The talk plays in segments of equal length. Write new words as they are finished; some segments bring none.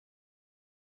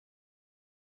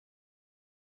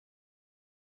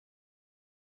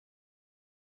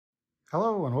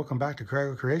Hello and welcome back to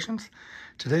Kragle Kreations.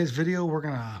 Today's video we're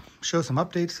going to show some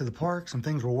updates to the park, some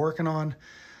things we're working on.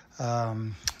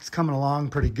 It's coming along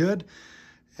pretty good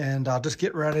and I'll just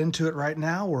get right into it right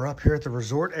now. We're up here at the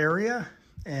resort area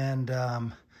and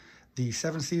the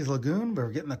Seven Seas Lagoon. We're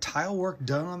getting the tile work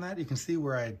done on that. You can see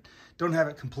where I don't have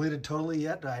it completed totally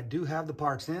yet. I do have the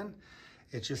parts in.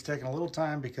 It's just taking a little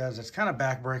time because it's kind of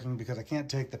backbreaking because I can't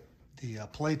take the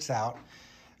plates out.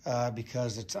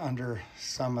 Because it's under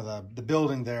some of the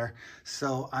building there.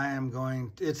 So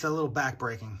it's a little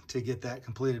backbreaking to get that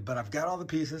completed, but I've got all the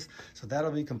pieces, so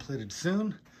that'll be completed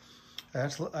soon.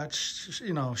 That's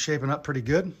shaping up pretty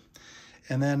good.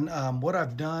 And then what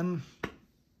I've done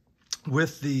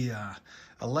with the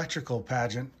electrical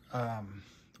pageant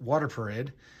water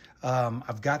parade,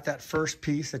 I've got that first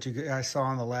piece that you guys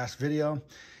saw in the last video,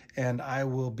 and I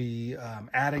will be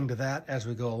adding to that as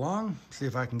we go along, see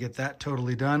if I can get that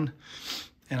totally done.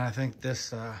 And I think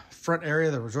this front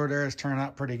area, the resort area, is turning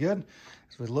out pretty good.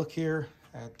 As we look here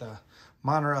at the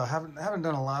monorail, I haven't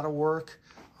done a lot of work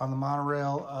on the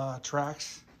monorail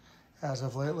tracks as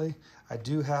of lately. I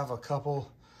do have a couple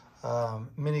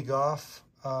mini golf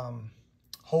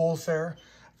holes there.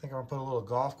 I think I'm gonna put a little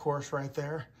golf course right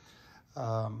there.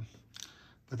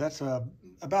 But that's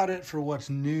about it for what's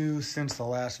new since the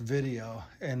last video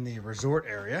in the resort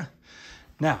area.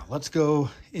 Now, let's go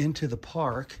into the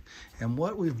park. And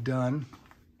what we've done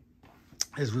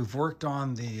is we've worked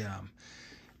on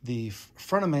the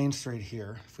front of Main Street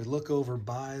here. If we look over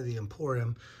by the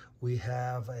Emporium, we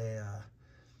have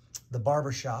the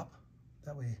barber shop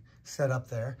that we set up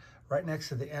there. Right next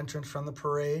to the entrance from the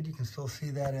parade, you can still see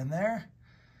that in there.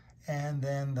 And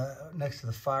then next to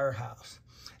the firehouse.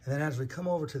 And then as we come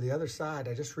over to the other side,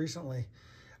 I just recently,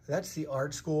 that's the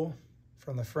art school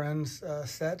from the Friends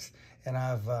sets, and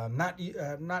I've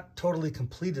not totally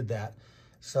completed that.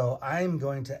 So I'm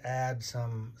going to add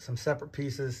some separate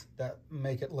pieces that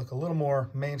make it look a little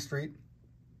more Main Street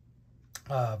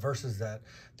versus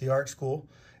the art school.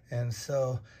 And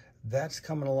so that's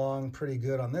coming along pretty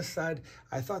good on this side.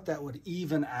 I thought that would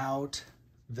even out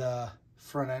the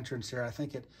front entrance here. I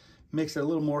think it makes it a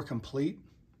little more complete.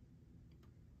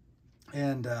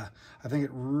 And I think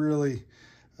it really,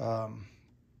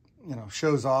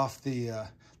 shows off the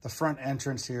front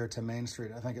entrance here to Main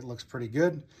Street. I think it looks pretty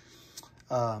good.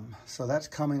 So that's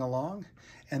coming along.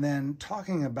 And then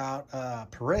talking about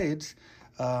parades,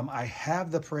 I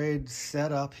have the parade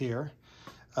set up here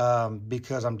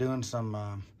because I'm doing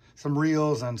some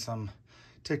reels and some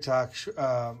TikTok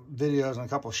videos and a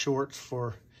couple shorts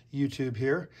for YouTube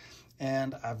here.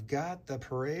 And I've got the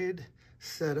parade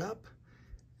set up.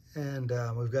 And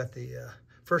we've got the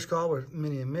first call with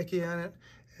Minnie and Mickey on it.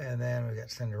 And then we've got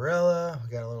Cinderella.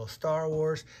 We've got a little Star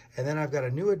Wars. And then I've got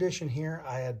a new addition here.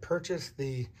 I had purchased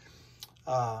the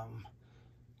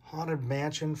Haunted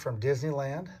Mansion from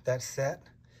Disneyland, that set.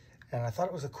 And I thought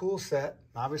it was a cool set.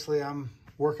 Obviously, I'm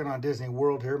working on Disney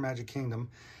World here, Magic Kingdom.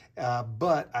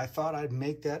 But I thought I'd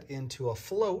make that into a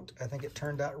float. I think it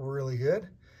turned out really good.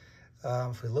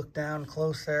 If we look down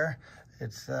close there,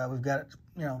 it's we've got it,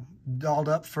 dolled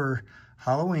up for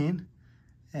Halloween,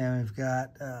 and we've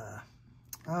got a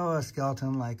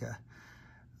skeleton, like a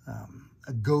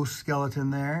ghost skeleton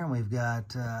there, and we've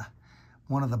got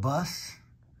one of the busts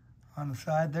on the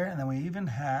side there, and then we even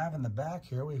have in the back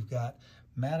here, we've got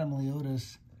Madame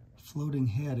Leota's floating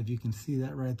head. If you can see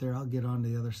that right there, I'll get on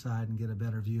the other side and get a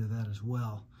better view of that as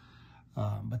well.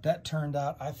 But that turned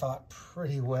out, I thought,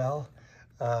 pretty well.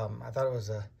 I thought it was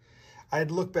I had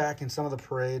looked back in some of the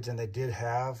parades and they did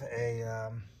have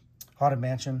a Haunted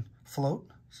Mansion float.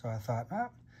 So I thought,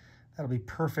 that'll be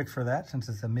perfect for that since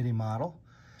it's a mini model.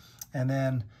 And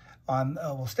then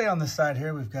we'll stay on this side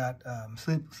here. We've got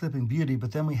Sleeping Beauty,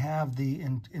 but then we have the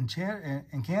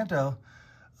Encanto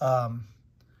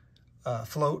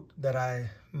float that I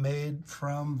made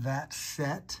from that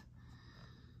set.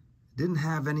 Didn't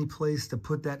have any place to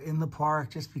put that in the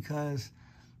park just because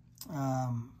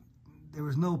there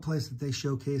was no place that they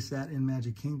showcased that in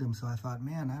Magic Kingdom. So I thought,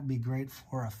 man, that'd be great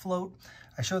for a float.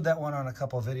 I showed that one on a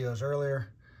couple of videos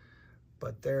earlier,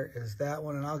 but there is that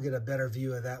one, and I'll get a better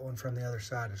view of that one from the other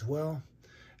side as well.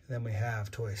 And then we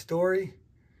have Toy Story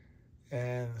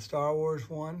and the Star Wars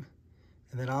one.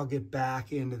 And then I'll get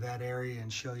back into that area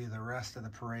and show you the rest of the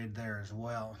parade there as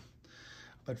well.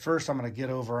 But first, I'm going to get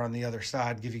over on the other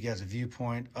side, give you guys a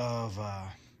viewpoint of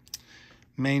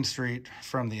Main Street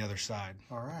from the other side.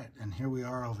 All right, and here we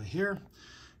are over here,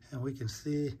 and we can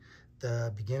see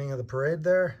the beginning of the parade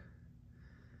there.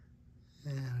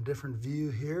 And a different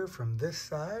view here from this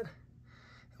side.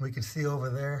 And we can see over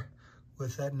there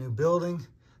with that new building.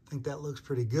 I think that looks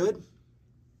pretty good.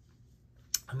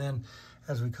 And then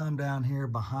as we come down here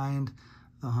behind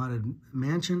the Haunted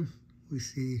Mansion, we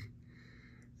see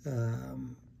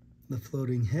the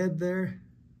floating head there,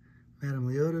 Madame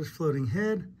Leota's floating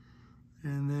head.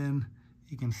 And then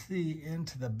you can see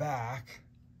into the back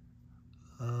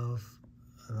of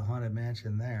the Haunted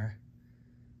Mansion there.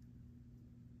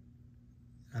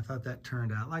 I thought that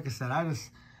turned out, like I said,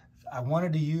 I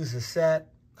wanted to use the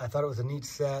set. I thought it was a neat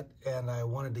set and I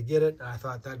wanted to get it. I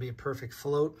thought that'd be a perfect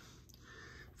float.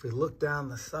 If we look down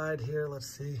the side here, let's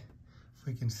see if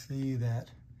we can see that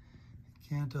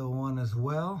Canto 1 as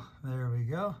well. There we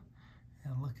go.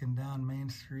 And looking down Main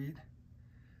Street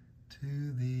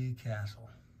to the castle.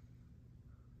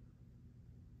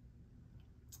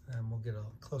 And we'll get a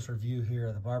closer view here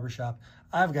of the barbershop.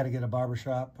 I've got to get a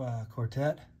barbershop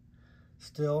quartet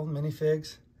still,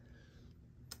 minifigs.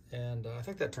 And I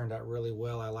think that turned out really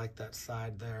well. I like that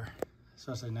side there,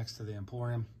 especially next to the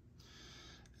Emporium.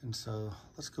 And so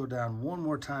let's go down one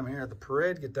more time here at the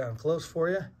parade, get down close for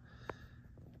you.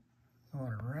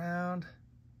 Going around,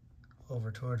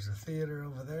 over towards the theater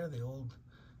over there, the old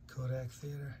Kodak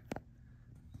Theater.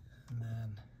 And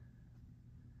then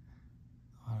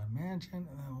Haunted Mansion,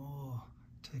 and then we'll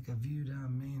take a view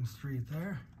down Main Street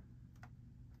there.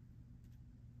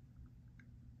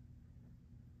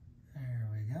 There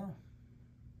we go.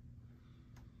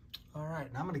 All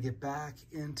right, now I'm going to get back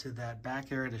into that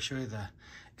back area to show you the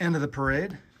end of the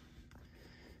parade,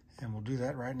 and we'll do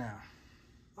that right now.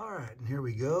 All right, and here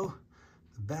we go.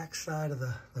 The back side of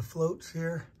the floats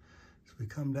here. So we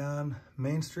come down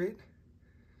Main Street.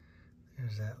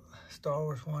 There's that Star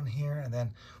Wars one here, and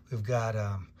then we've got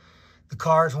the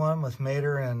Cars one with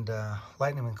Mater and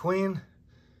Lightning McQueen.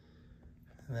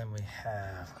 And then we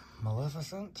have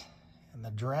Maleficent and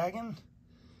the Dragon,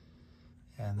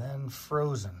 and then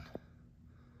Frozen.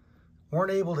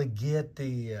 Weren't able to get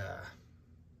the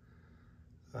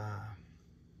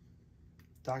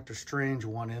Doctor Strange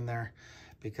one in there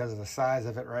because of the size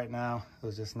of it right now. It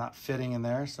was just not fitting in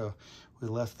there, so we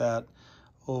left that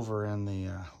over in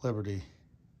the Liberty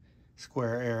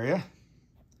Square area.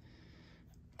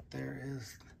 There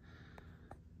is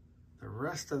the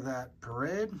rest of that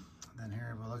parade. And then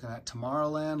here we're looking at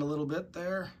Tomorrowland a little bit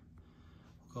there.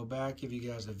 We'll go back, give you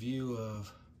guys a view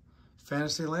of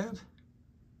Fantasyland.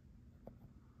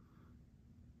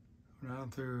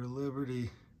 Down through Liberty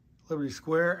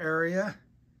Square area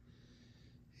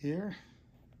here.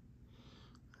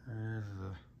 There's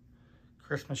the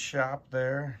Christmas shop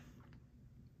there.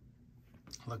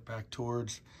 Look back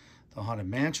towards the Haunted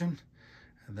Mansion.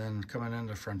 And then coming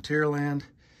into Frontierland,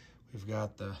 we've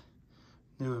got the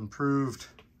new improved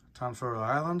Tonsoro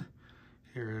Island.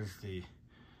 Here is the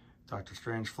Doctor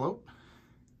Strange float.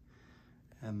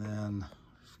 And then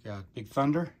we've got Big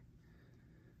Thunder,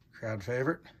 crowd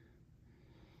favorite.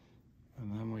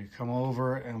 And then we come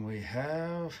over and we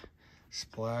have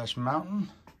Splash Mountain.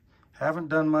 Haven't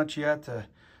done much yet to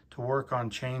work on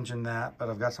changing that, but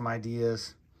I've got some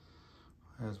ideas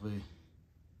as we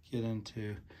get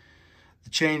into the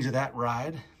change of that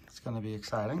ride. It's going to be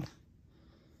exciting.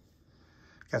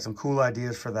 Got some cool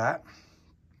ideas for that.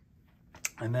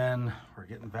 And then we're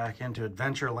getting back into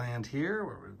Adventureland here,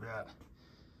 where we've got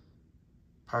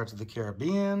Pirates of the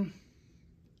Caribbean.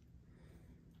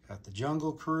 Got the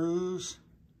Jungle Cruise.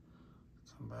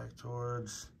 Come back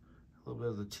towards a little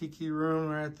bit of the Tiki Room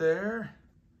right there.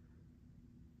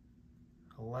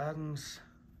 Aladdin's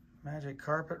Magic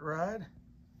Carpet Ride.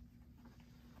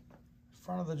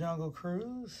 Front of the Jungle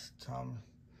Cruise.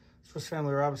 Swiss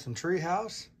Family Robinson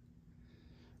Treehouse.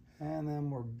 And then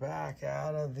we're back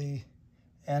out of the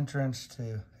entrance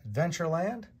to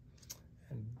Adventureland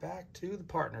and back to the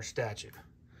partner statue.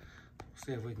 We'll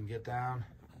see if we can get down,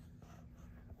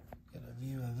 get a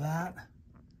view of that.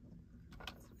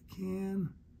 If we can.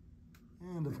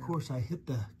 And of course I hit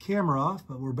the camera off,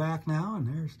 but we're back now, and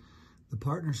there's the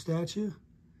partner statue.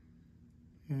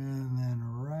 And then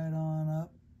right on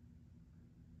up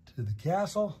to the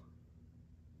castle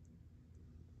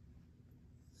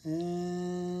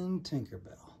and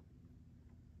Tinkerbell.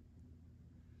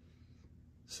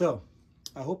 So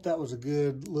I hope that was a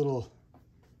good little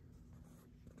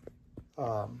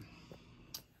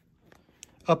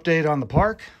update on the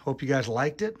park. Hope you guys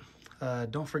liked it.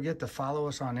 Don't forget to follow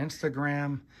us on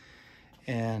Instagram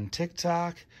and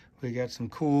TikTok. We got some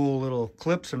cool little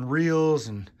clips and reels,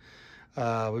 and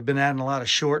we've been adding a lot of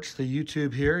shorts to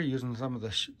YouTube here, using some of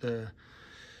the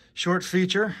shorts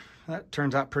feature. That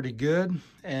turns out pretty good.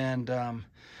 And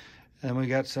we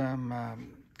got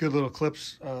some good little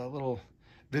clips, little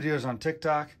videos on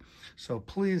TikTok. So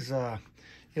please,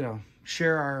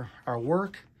 share our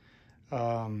work,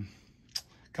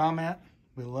 comment,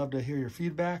 We love to hear your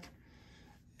feedback.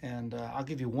 And I'll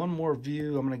give you one more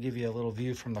view. I'm going to give you a little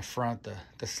view from the front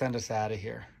to send us out of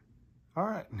here. All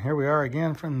right, and here we are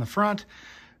again from the front.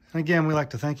 And again, we'd like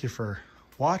to thank you for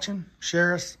watching.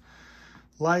 Share us,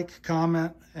 like,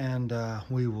 comment, and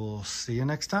we will see you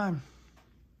next time.